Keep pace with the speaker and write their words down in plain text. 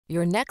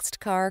Your next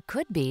car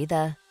could be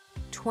the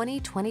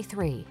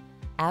 2023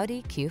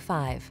 Audi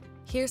Q5.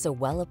 Here's a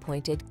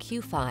well-appointed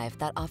Q5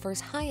 that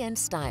offers high-end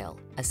style,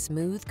 a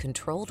smooth,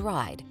 controlled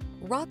ride,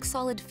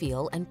 rock-solid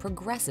feel, and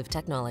progressive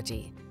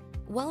technology.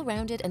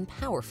 Well-rounded and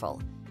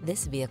powerful,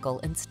 this vehicle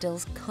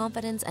instills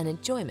confidence and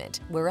enjoyment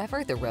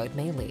wherever the road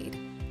may lead.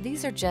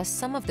 These are just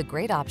some of the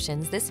great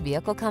options this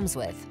vehicle comes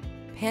with: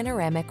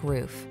 panoramic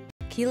roof,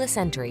 keyless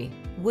entry,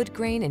 wood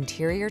grain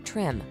interior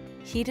trim,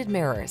 heated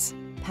mirrors,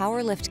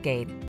 power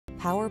liftgate,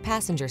 power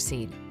passenger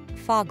seat,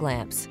 fog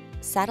lamps,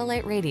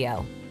 satellite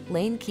radio,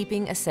 lane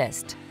keeping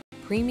assist,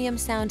 premium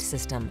sound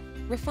system.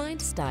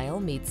 Refined style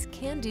meets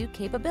can-do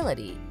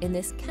capability in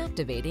this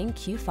captivating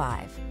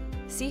Q5.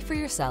 See for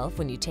yourself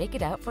when you take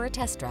it out for a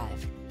test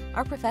drive.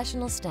 Our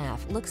professional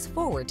staff looks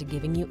forward to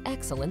giving you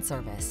excellent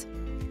service.